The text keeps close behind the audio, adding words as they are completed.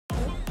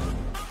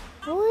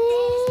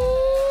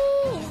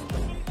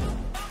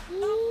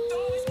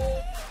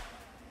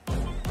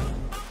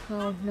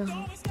Oh no.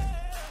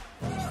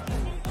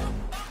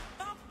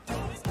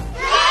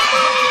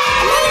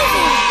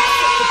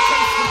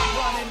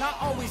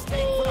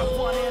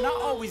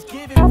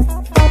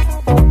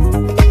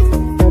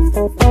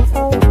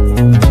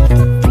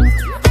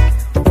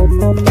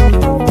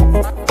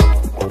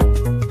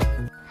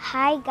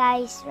 Hi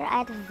guys, we're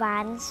at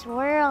Van's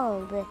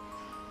World.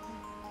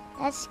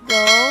 Let's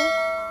go.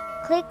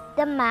 Click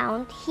the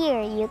mount.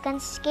 Here you can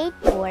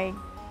skateboard.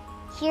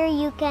 Here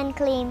you can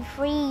claim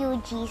free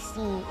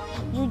UGC.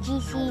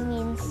 UGC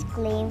means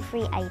claim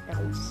free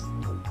items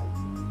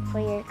for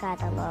your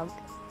catalog.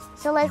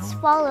 So let's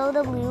follow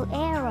the blue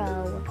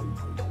arrow.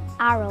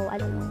 I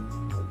don't know.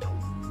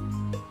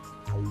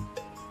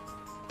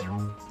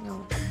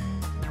 No.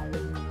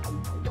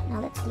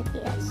 Now let's click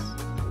the S.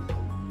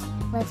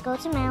 Let's go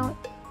to mount.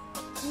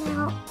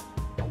 Mount.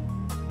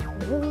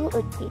 Ooh,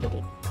 why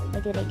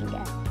did I do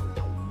that?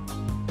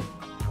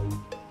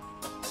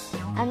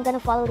 I'm gonna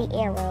follow the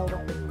arrow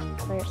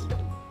first.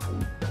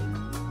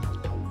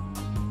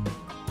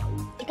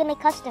 You can make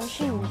custom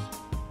shoes.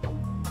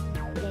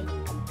 Okay.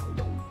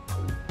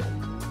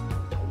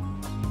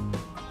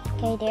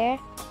 Okay, there.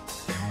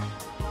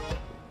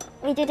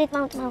 We did it,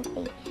 mount.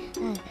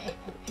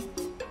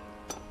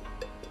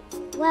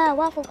 Wow,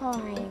 waffle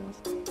coins.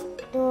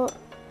 Do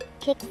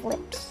kick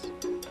flips.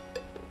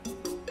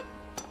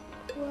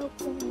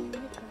 Welcome,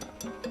 Mika.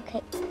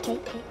 Okay.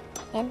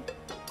 N.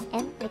 I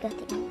got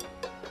the N.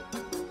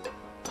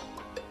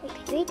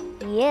 Okay, great.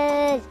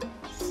 Yes.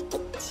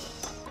 Skate.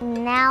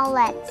 Now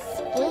let's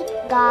skate,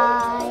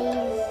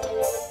 guys.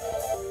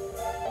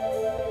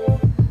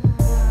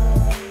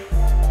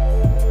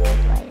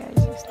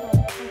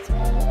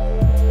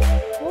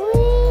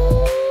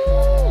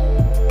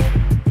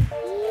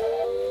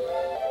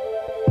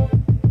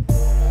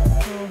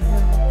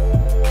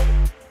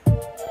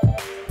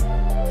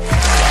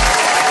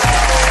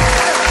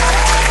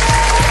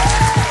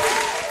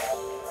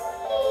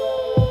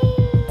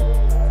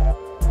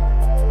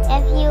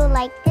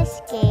 Like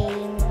this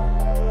game,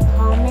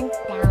 comment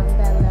down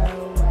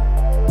below.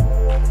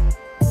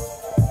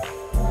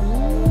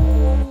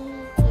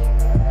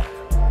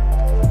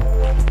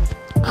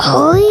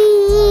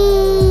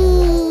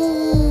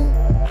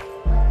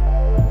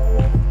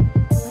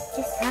 What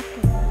just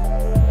happened?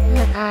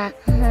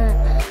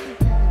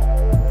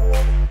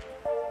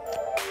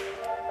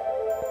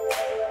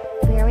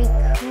 Very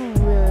cool,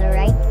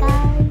 right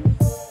guys?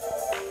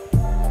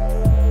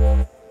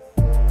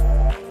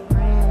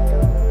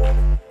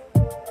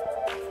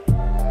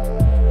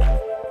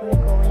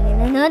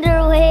 Another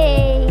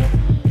way.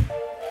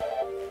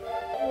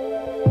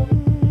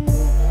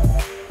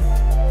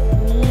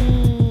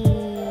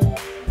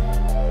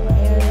 Why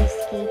are we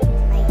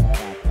skating like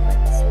that?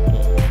 Let's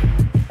skate.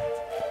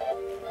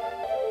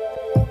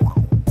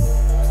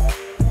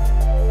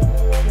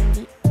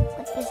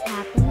 What is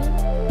happening?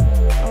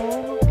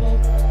 Oh, okay.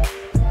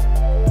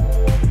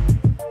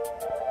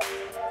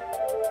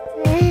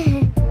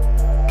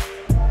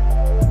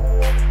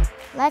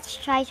 Let's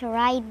try to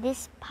ride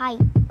this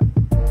pipe.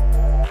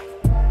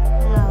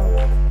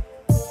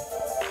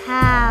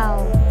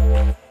 How?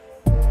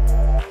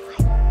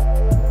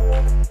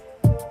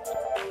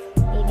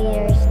 Maybe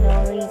there's no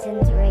reason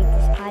to ride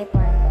this pipe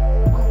or...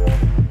 Oh,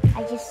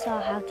 I just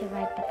saw how to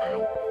ride the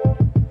pipe.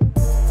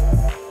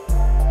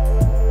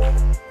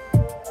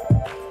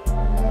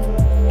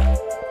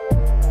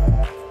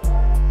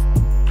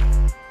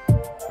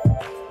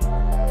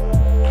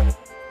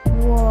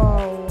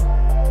 Whoa,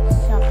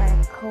 super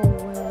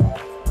cool.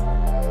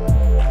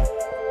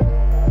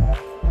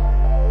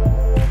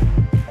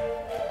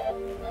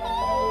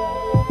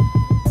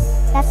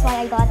 That's why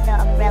I got the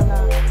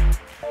umbrella.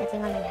 The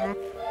thing on my hat.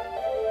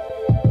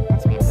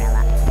 That's my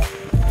umbrella.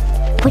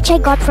 Which I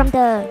got from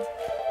the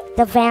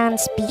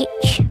Van's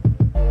beach.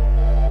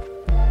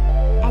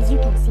 As you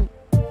can see.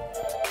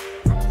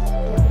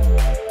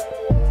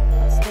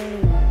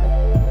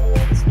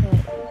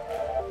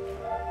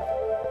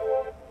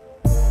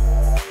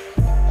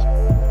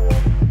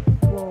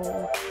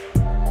 Whoa.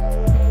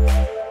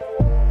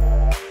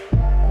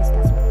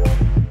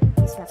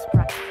 This got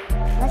sprung.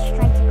 Let's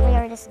try to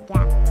clear this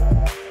gap.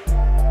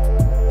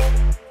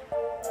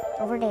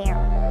 Over there.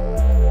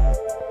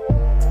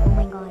 Oh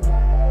my god.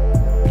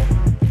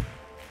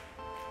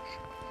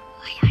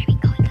 Why are we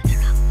going the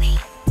wrong way?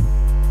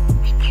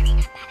 I'm very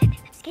not bad at it.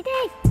 I'm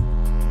skating.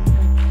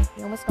 We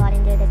almost got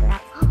into the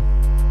grab.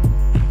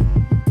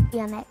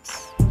 BMX.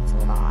 It's a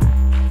bar.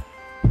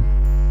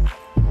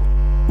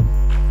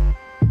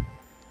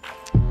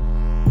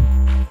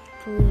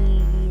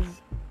 Please.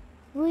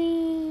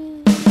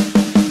 Whee.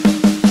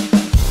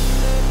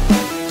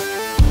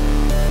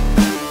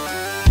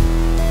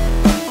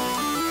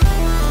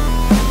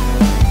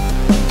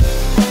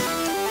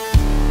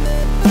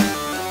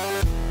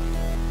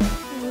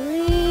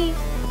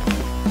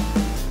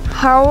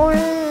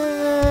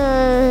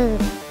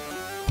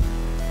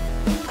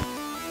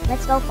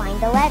 Let's go find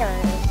the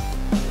letters.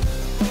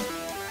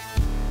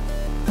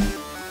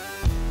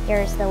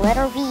 There's the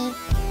letter V,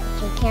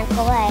 which you can't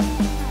collect. I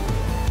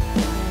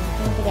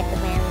need to get the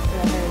Van's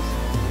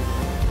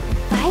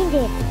find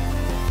it.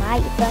 Why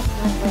it does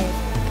not work?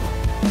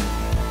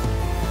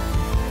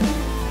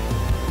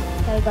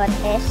 So we got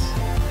S.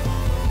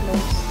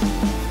 Close.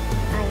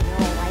 I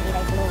know, why did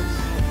I close?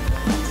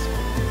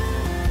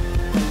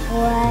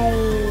 Why?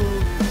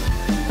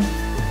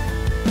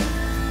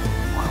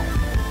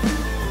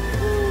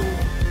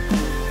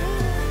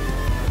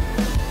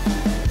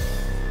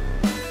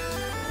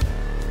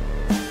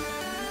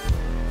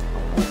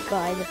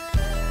 God.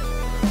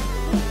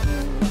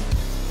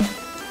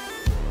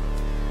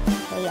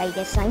 Okay, I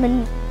guess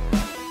Simon.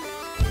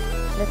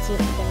 Let's see if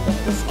we can get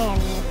this N.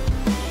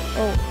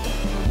 Oh,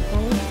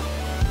 can we?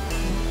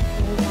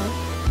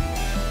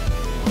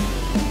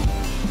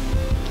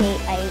 Okay,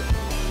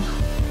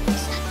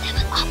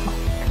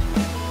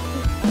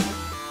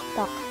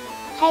 Talk.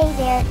 Hey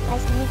there,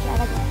 nice to meet you.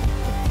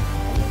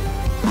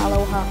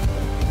 Aloha.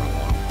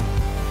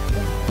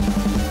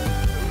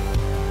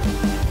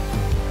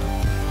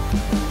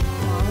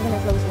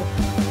 Close it.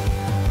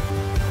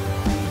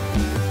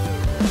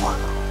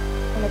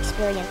 I'm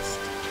experienced.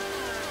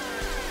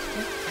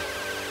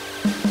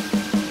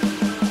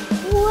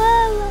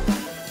 Whoa!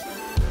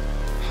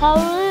 How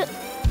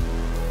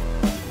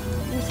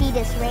you see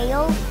this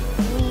rail?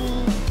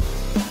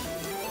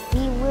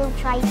 We will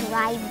try to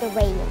ride the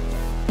rail.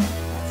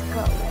 Let's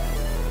go.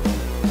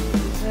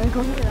 We're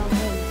going the wrong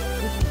way.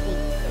 We should see.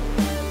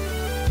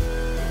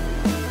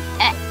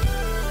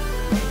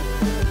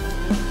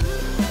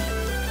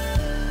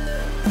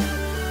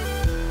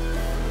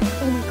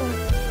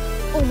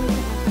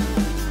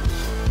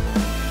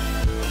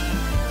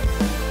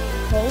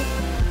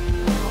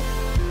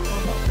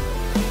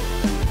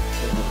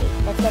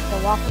 Let's get the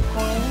walking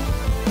coin.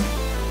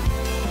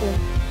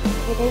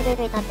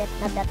 Wait,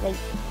 not that way.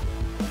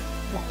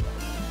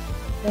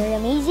 Very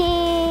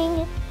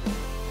amazing.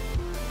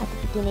 At the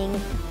beginning.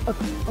 Wait.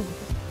 Okay,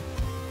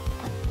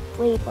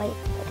 wait.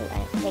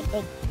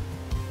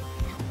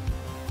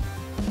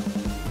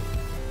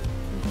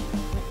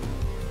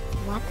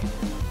 What?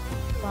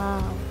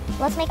 Wow.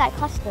 Let's make our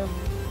custom.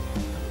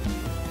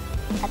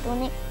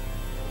 Atomic,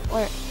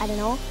 or I don't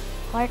know,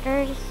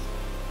 quarters.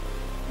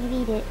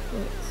 Maybe this.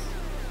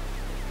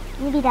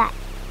 Maybe that.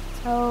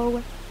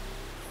 So,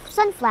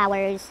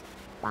 sunflowers,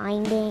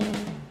 binding.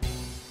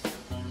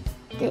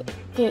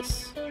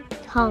 This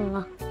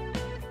tongue.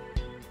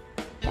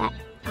 That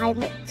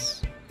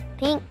eyelets.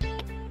 Pink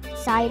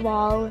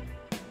sidewall.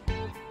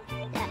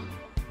 That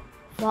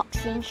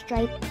boxing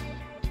stripe.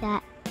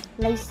 That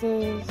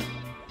laces.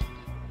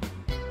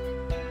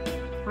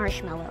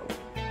 Marshmallow.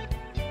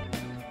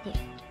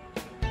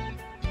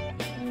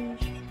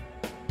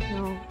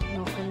 No,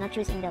 I'm not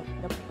choosing the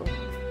blue.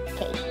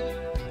 Okay.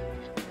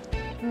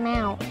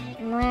 Mount.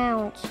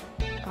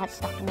 God,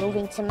 stop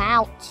moving to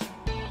mount.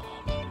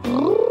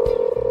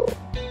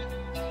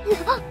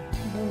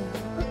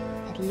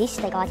 At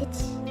least I got it.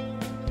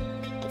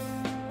 Okay.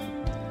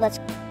 Let's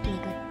be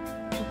good.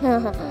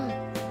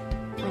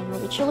 I'm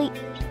really chilly.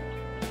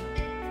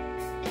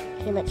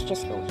 Okay, let's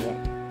just go here.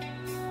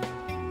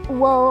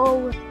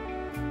 Whoa.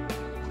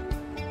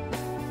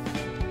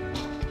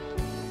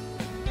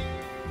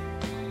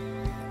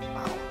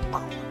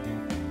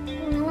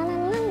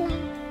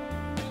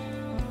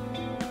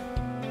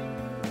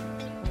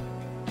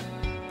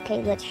 Okay,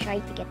 let's try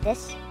to get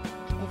this,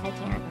 if I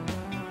can.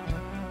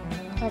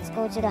 Let's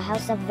go to the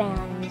House of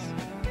Vans.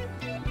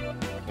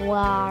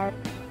 Wow.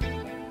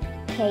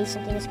 Okay,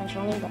 something is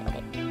controlling, but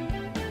okay.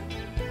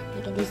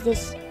 We can use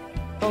this.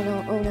 Oh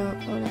no.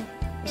 We're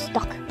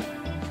stuck.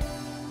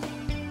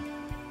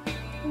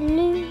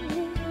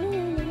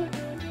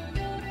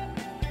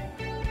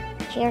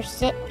 Chair,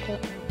 sit. Okay,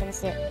 I'm gonna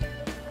sit.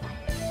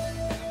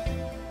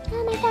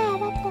 Oh my god,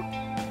 what the?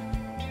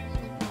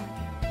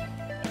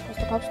 Where's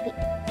the post be?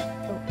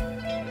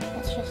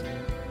 Let's just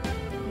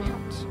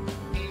mount.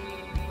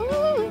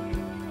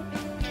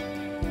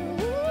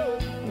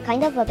 I'm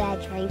kind of a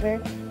bad driver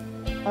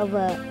of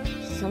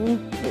some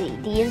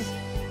of these.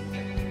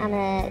 I'm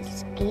a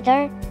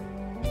skater.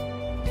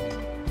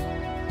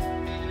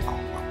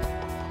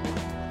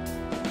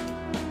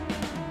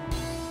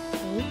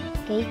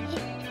 Okay.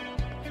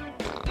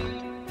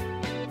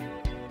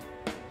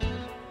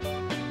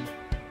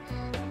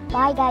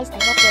 Bye guys, I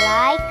hope you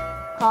like,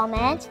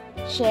 comment,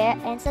 share,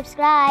 and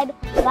subscribe.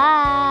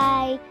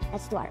 Bye!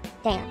 Let's do our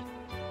 10.